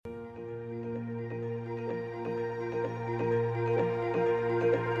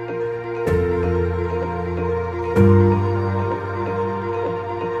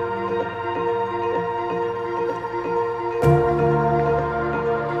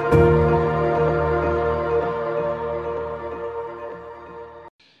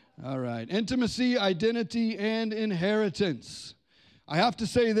Intimacy, identity, and inheritance. I have to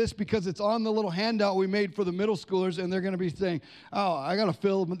say this because it's on the little handout we made for the middle schoolers, and they're going to be saying, oh, I got to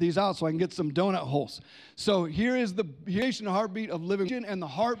fill these out so I can get some donut holes. So here is the foundation and heartbeat of living and the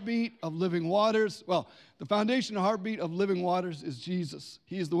heartbeat of living waters. Well, the foundation and heartbeat of living waters is Jesus.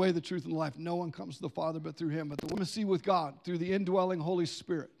 He is the way, the truth, and the life. No one comes to the Father but through him. But the intimacy with God through the indwelling Holy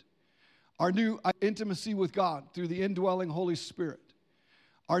Spirit. Our new intimacy with God through the indwelling Holy Spirit.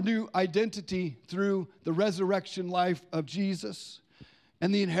 Our new identity through the resurrection life of Jesus.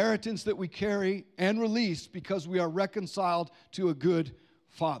 And the inheritance that we carry and release because we are reconciled to a good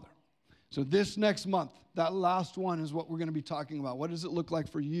Father. So this next month, that last one is what we're going to be talking about. What does it look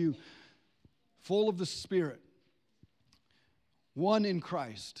like for you? Full of the Spirit, one in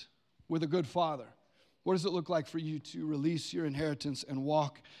Christ, with a good Father. What does it look like for you to release your inheritance and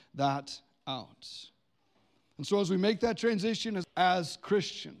walk that out? And so as we make that transition as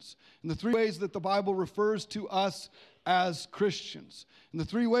Christians, in the three ways that the Bible refers to us as Christians, and the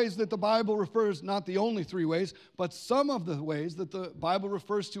three ways that the Bible refers, not the only three ways, but some of the ways that the Bible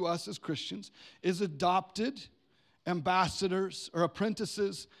refers to us as Christians is adopted, ambassadors, or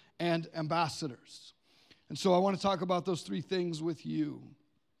apprentices, and ambassadors. And so I want to talk about those three things with you.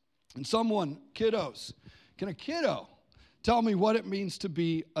 And kiddos, can a kiddo tell me what it means to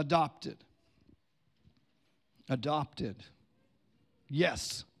be adopted? Adopted.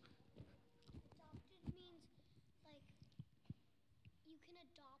 Yes. Adopted means, like, you can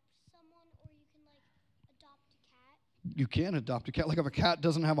adopt someone or you can, like, adopt a cat. You can adopt a cat. Like if a cat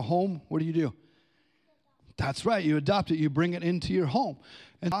doesn't have a home, what do? That's right. You adopt it. You bring it into your home.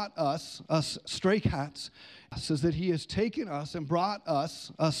 And not us stray cats, says that he has taken us and brought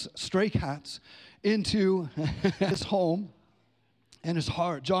us stray cats, into his home and his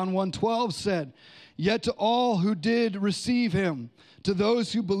heart. John 1:12 said, yet to all who did receive him, to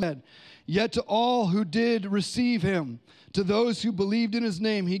those who believed, yet to all who did receive him, to those who believed in his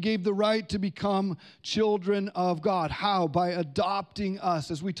name, he gave the right to become children of God. How? By adopting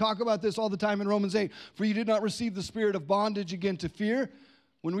us. As we talk about this all the time in Romans 8, for you did not receive the spirit of bondage again to fear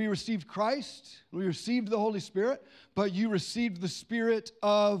when we received Christ, we received the Holy Spirit, but you received the spirit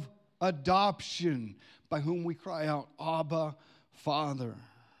of adoption, by whom we cry out, Abba, Father.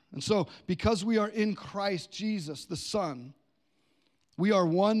 And so, because we are in Christ Jesus, the Son, we are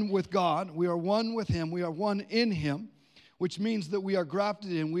one with God, we are one with him, we are one in him, which means that we are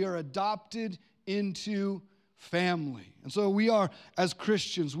grafted in, we are adopted into family. And so we are, as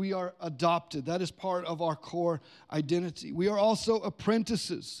Christians, we are adopted. That is part of our core identity. We are also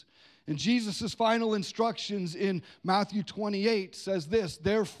apprentices. And Jesus' final instructions in Matthew 28 says this,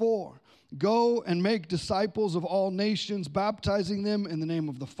 therefore, go and make disciples of all nations, baptizing them in the name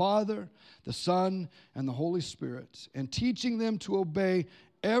of the Father, the Son, and the Holy Spirit, and teaching them to obey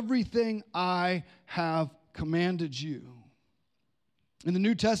everything I have commanded you. In the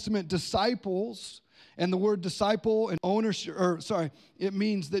New Testament, disciples, and the word disciple and ownership, it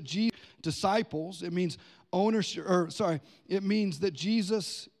means that it means that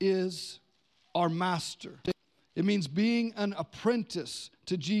Jesus is our master. It means being an apprentice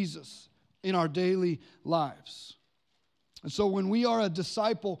to Jesus in our daily lives. And so when we are a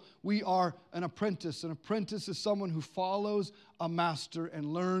disciple, we are an apprentice. An apprentice is someone who follows a master and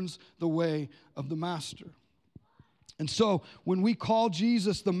learns the way of the master. And so when we call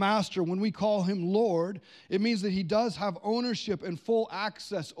Jesus the master, when we call him Lord, it means that he does have ownership and full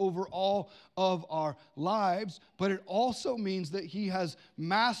access over all of our lives, but it also means that he has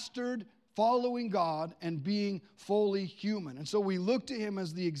mastered following God and being fully human. And so we look to him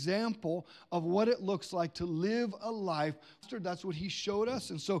as the example of what it looks like to live a life. That's what he showed us.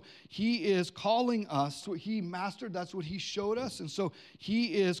 And so he is calling us. He mastered, that's what he showed us. And so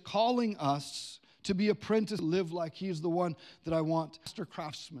he is calling us to be apprentice, live like he is the one that I want. Master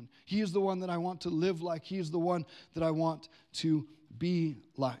craftsman. He is the one that I want to live like. He is the one that I want to be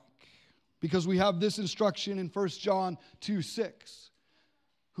like. Because we have this instruction in 1 John 2:6.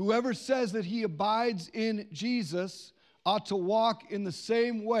 Whoever says that he abides in Jesus ought to walk in the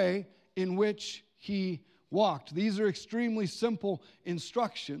same way in which he walked. These are extremely simple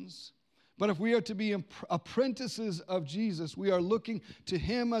instructions. But if we are to be apprentices of Jesus, we are looking to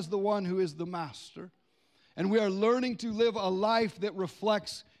him as the one who is the master. And we are learning to live a life that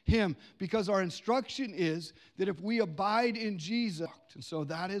reflects him. Because our instruction is that if we abide in Jesus, and so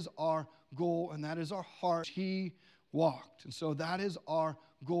that is our goal and that is our heart, he walked. And so that is our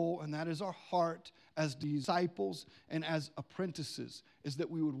goal and that is our heart as disciples and as apprentices, is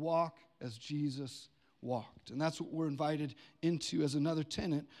that we would walk as Jesus walked. And that's what we're invited into as another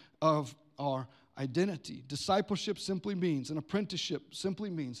tenet of our identity. Discipleship simply means, an apprenticeship simply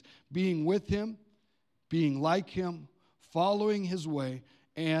means being with him, being like him, following his way,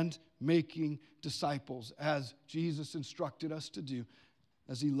 and making disciples as Jesus instructed us to do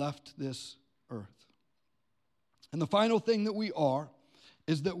as he left this earth. And the final thing that we are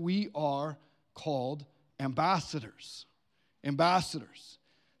is that we are called ambassadors. Ambassadors.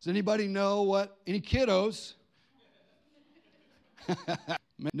 Does anybody know what, any kiddos,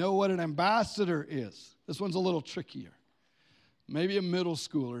 know what an ambassador is? This one's a little trickier. Maybe a middle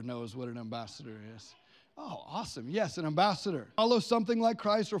schooler knows what an ambassador is. Oh, awesome. Yes, an ambassador. Follow something like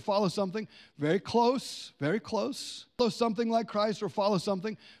Christ or follow something very close, very close. Follow something like Christ or follow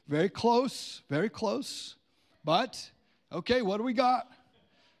something very close, very close. But, okay, what do we got?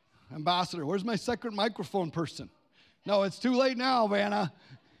 Ambassador. Where's my second microphone person? No, it's too late now, Vanna.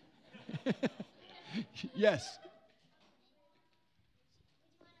 Yes.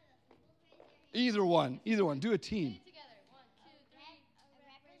 Either one. Do a team.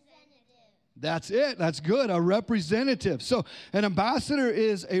 That's it. That's good. A representative. So an ambassador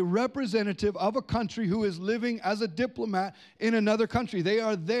is a representative of a country who is living as a diplomat in another country. They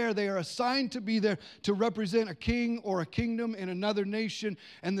are there. They are assigned to be there to represent a king or a kingdom in another nation,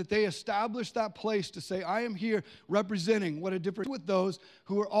 and that they establish that place to say, I am here representing what a different with those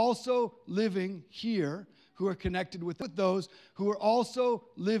who are also living here, who are connected with those who are also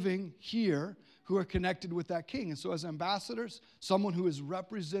living here, who are connected with that king. And so as ambassadors, someone who is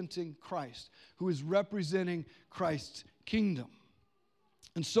representing Christ, who is representing Christ's kingdom.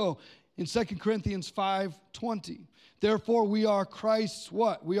 And so in 2 Corinthians 5:20, therefore we are Christ's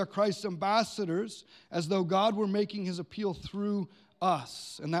what? We are Christ's ambassadors, as though God were making his appeal through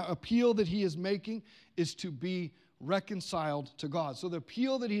us. And that appeal that he is making is to be reconciled to God. So the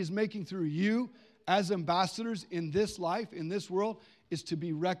appeal that he is making through you as ambassadors in this life, in this world, is to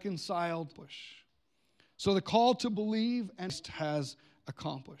be reconciled. So the call to believe and has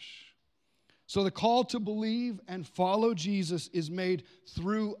accomplished. So the call to believe and follow Jesus is made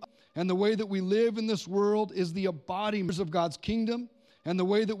through, and the way that we live in this world is the embodiment of God's kingdom, and the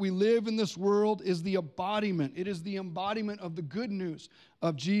way that we live in this world is the embodiment. It is the embodiment of the good news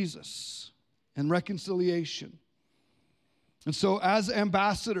of Jesus and reconciliation. And so as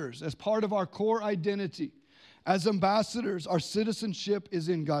ambassadors, as part of our core identity, as ambassadors, our citizenship is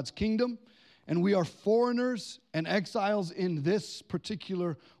in God's kingdom, and we are foreigners and exiles in this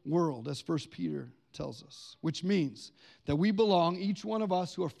particular world, as 1 Peter tells us, which means that we belong, each one of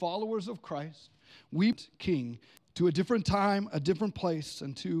us who are followers of Christ, we king to a different time, a different place,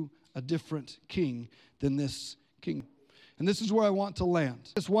 and to a different king than this king. And this is where I want to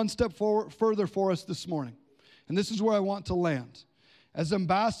land. Just one step further for us this morning. And this is where I want to land. As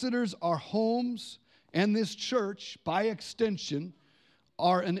ambassadors, our homes and this church, by extension,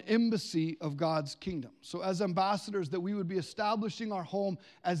 are an embassy of God's kingdom. So as ambassadors, that we would be establishing our home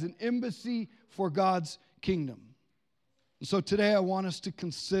as an embassy for God's kingdom. And so today I want us to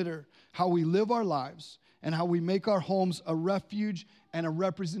consider how we live our lives and how we make our homes a refuge and a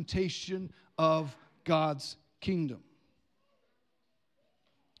representation of God's kingdom.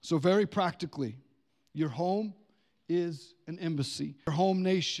 So very practically, your home is an embassy. Your home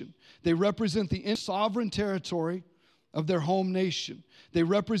nation. They represent the sovereign territory of their home nation. They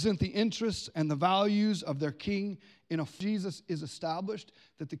represent the interests and the values of their king. Jesus is established,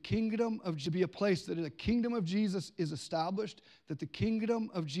 that the kingdom of should be a place that the kingdom of Jesus is established, that the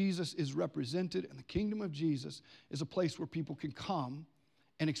kingdom of Jesus is represented, and the kingdom of Jesus is a place where people can come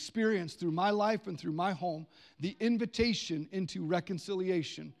and experience through my life and through my home the invitation into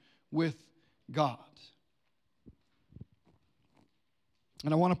reconciliation with God.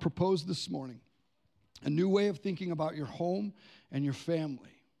 And I want to propose this morning a new way of thinking about your home and your family.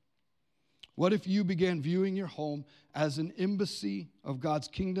 What if you began viewing your home as an embassy of God's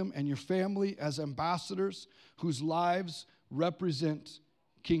kingdom and your family as ambassadors whose lives represent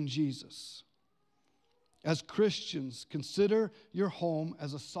King Jesus? As Christians, consider your home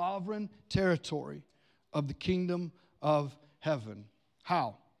as a sovereign territory of the kingdom of heaven.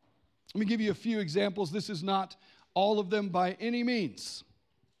 How? Let me give you a few examples. This is not all of them by any means.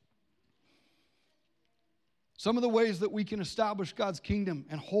 Some of the ways that we can establish God's kingdom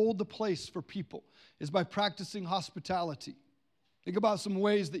and hold the place for people is by practicing hospitality. Think about some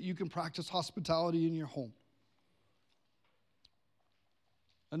ways that you can practice hospitality in your home.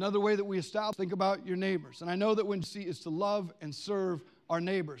 Another way that we establish, think about your neighbors. And I know that when see is to love and serve our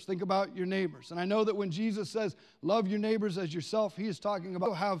neighbors. Think about your neighbors. And I know that when Jesus says, love your neighbors as yourself, he is talking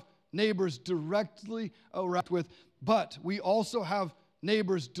about have neighbors directly around with, but we also have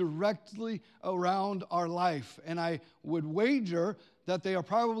neighbors directly around our life. And I would wager that they are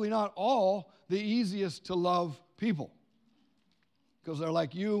probably not all the easiest to love people, because they're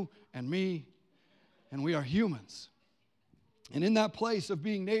like you and me, and we are humans. And in that place of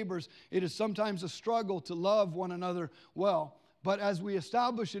being neighbors, it is sometimes a struggle to love one another well. But as we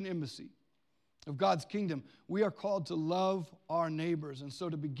establish an embassy of God's kingdom, we are called to love our neighbors. And so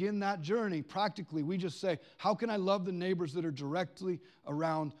to begin that journey, practically, we just say, how can I love the neighbors that are directly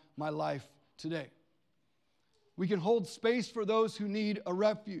around my life today? We can hold space for those who need a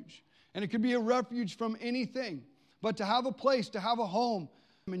refuge. And it could be a refuge from anything. But to have a place, to have a home,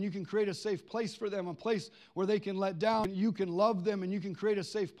 and you can create a safe place for them, a place where they can let down. You can love them, and you can create a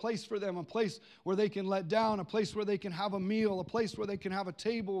safe place for them, a place where they can let down, a place where they can have a meal, a place where they can have a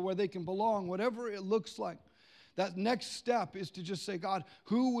table, where they can belong, whatever it looks like. That next step is to just say, God,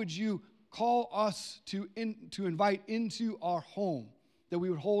 who would you call us to invite into our home, that we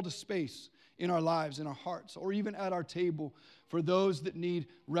would hold a space in our lives, in our hearts, or even at our table for those that need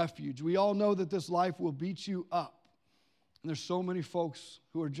refuge. We all know that this life will beat you up. And there's so many folks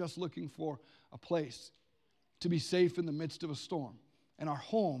who are just looking for a place to be safe in the midst of a storm. And our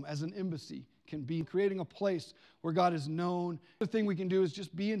home as an embassy can be creating a place where God is known. The thing we can do is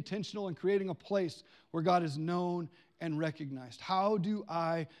just be intentional in creating a place where God is known and recognized. How do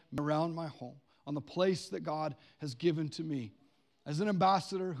I around my home, on the place that God has given to me, as an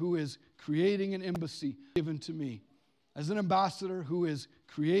ambassador who is creating an embassy given to me, as an ambassador who is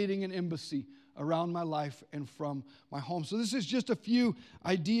creating an embassy around my life and from my home. So this is just a few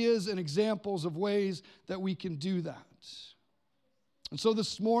ideas and examples of ways that we can do that. And so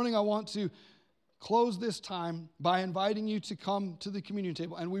this morning I want to close this time by inviting you to come to the communion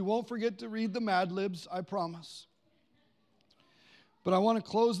table. And we won't forget to read the Mad Libs, I promise. But I want to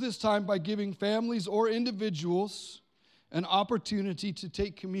close this time by giving families or individuals an opportunity to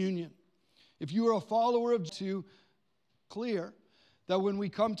take communion. If you are a follower of Jesus, clear that when we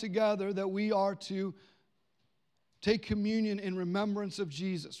come together, that we are to take communion in remembrance of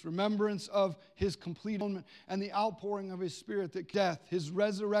Jesus, remembrance of his complete atonement and the outpouring of his Spirit, that death, his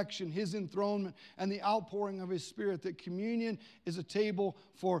resurrection, his enthronement, and the outpouring of his Spirit, that communion is a table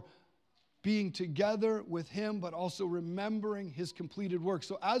for being together with him, but also remembering his completed work.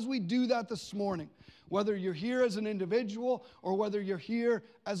 So as we do that this morning, whether you're here as an individual or whether you're here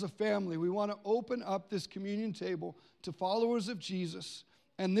as a family, we want to open up this communion table to followers of Jesus.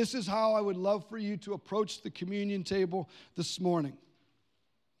 And this is how I would love for you to approach the communion table this morning.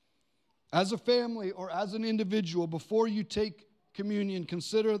 As a family or as an individual, before you take communion,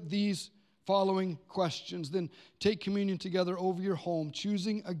 consider these following questions. Then take communion together over your home,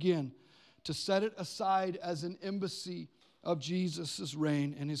 choosing again to set it aside as an embassy of Jesus'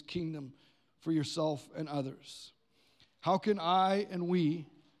 reign and his kingdom for yourself and others. How can I and we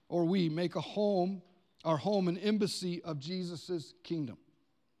make our home an embassy of Jesus' kingdom?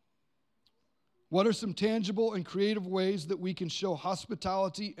 What are some tangible and creative ways that we can show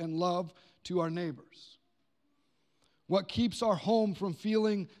hospitality and love to our neighbors? What keeps our home from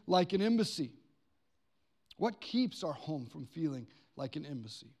feeling like an embassy? What keeps our home from feeling like an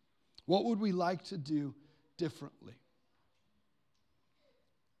embassy? What would we like to do differently?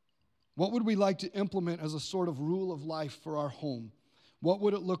 What would we like to implement as a sort of rule of life for our home? What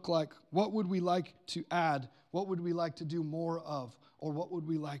would it look like? What would we like to add? What would we like to do more of? Or what would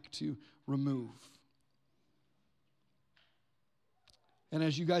we like to remove? And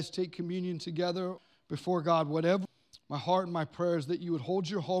as you guys take communion together before God, whatever, my heart and my prayer is that you would hold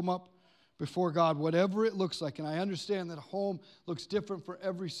your home up before God, whatever it looks like. And I understand that a home looks different for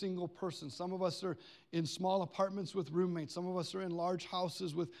every single person. Some of us are in small apartments with roommates. Some of us are in large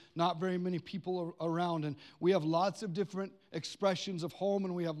houses with not very many people around. And we have lots of different expressions of home,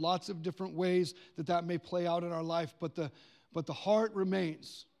 and we have lots of different ways that may play out in our life. But the heart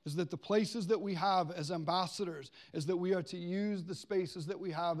remains, is that the places that we have as ambassadors is that we are to use the spaces that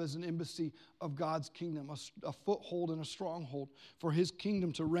we have as an embassy of God's kingdom, a foothold and a stronghold for his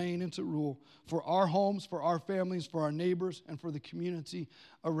kingdom to reign and to rule for our homes, for our families, for our neighbors, and for the community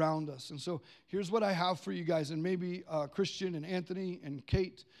around us. And so here's what I have for you guys, and maybe Christian and Anthony and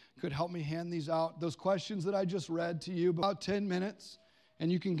Kate could help me hand these out. Those questions that I just read to you, about 10 minutes,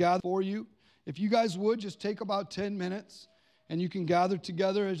 and you can gather for you. If you guys would, just take about 10 minutes. And you can gather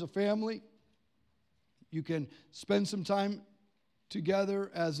together as a family. You can spend some time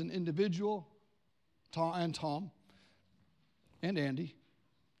together as an individual, Tom and Andy.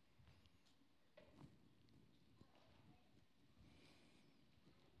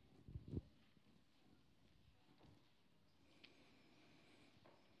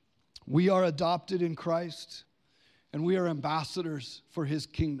 We are adopted in Christ, and we are ambassadors for his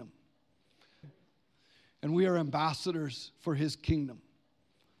kingdom. and we are ambassadors for his kingdom.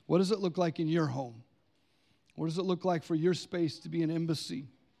 What does it look like in your home? What does it look like for your space to be an embassy?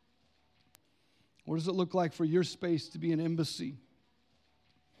 What does it look like for your space to be an embassy?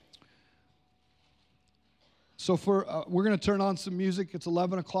 So we're going to turn on some music. It's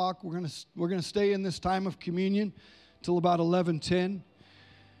 11 o'clock. We're going to stay in this time of communion till about 11:10.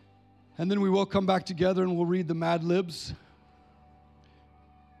 And then we will come back together and we'll read the Mad Libs.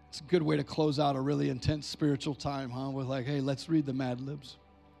 It's a good way to close out a really intense spiritual time, huh? With like, hey, let's read the Mad Libs.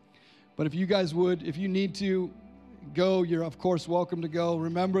 But if you guys would, if you need to go, you're of course welcome to go.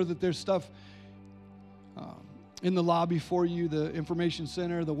 Remember that there's stuff in the lobby for you, the information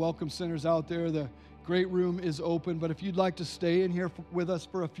center, the welcome center's out there, the great room is open. But if you'd like to stay in here with us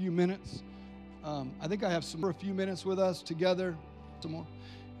for a few minutes, I think I have for a few minutes with us together. Some more.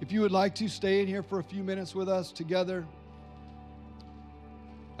 If you would like to stay in here for a few minutes with us together,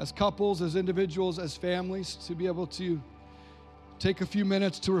 as couples, as individuals, as families, to be able to take a few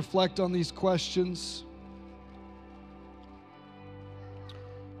minutes to reflect on these questions.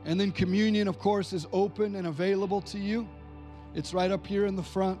 And then communion, of course, is open and available to you. It's right up here in the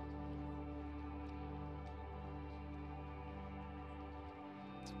front.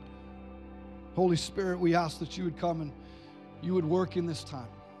 Holy Spirit, we ask that you would come and you would work in this time.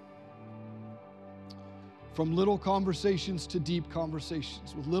 From little conversations to deep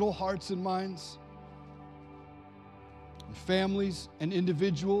conversations, with little hearts and minds, and families and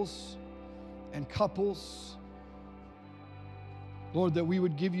individuals and couples. Lord, that we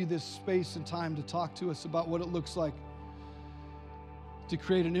would give you this space and time to talk to us about what it looks like to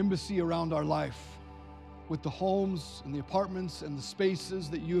create an embassy around our life with the homes and the apartments and the spaces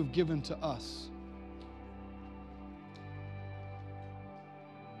that you have given to us.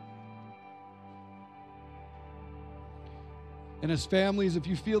 And as families, if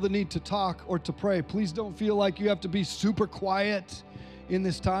you feel the need to talk or to pray, please don't feel like you have to be super quiet in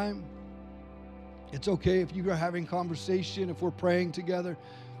this time. It's okay if you are having conversation, if we're praying together,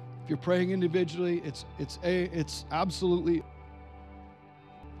 if you're praying individually, it's absolutely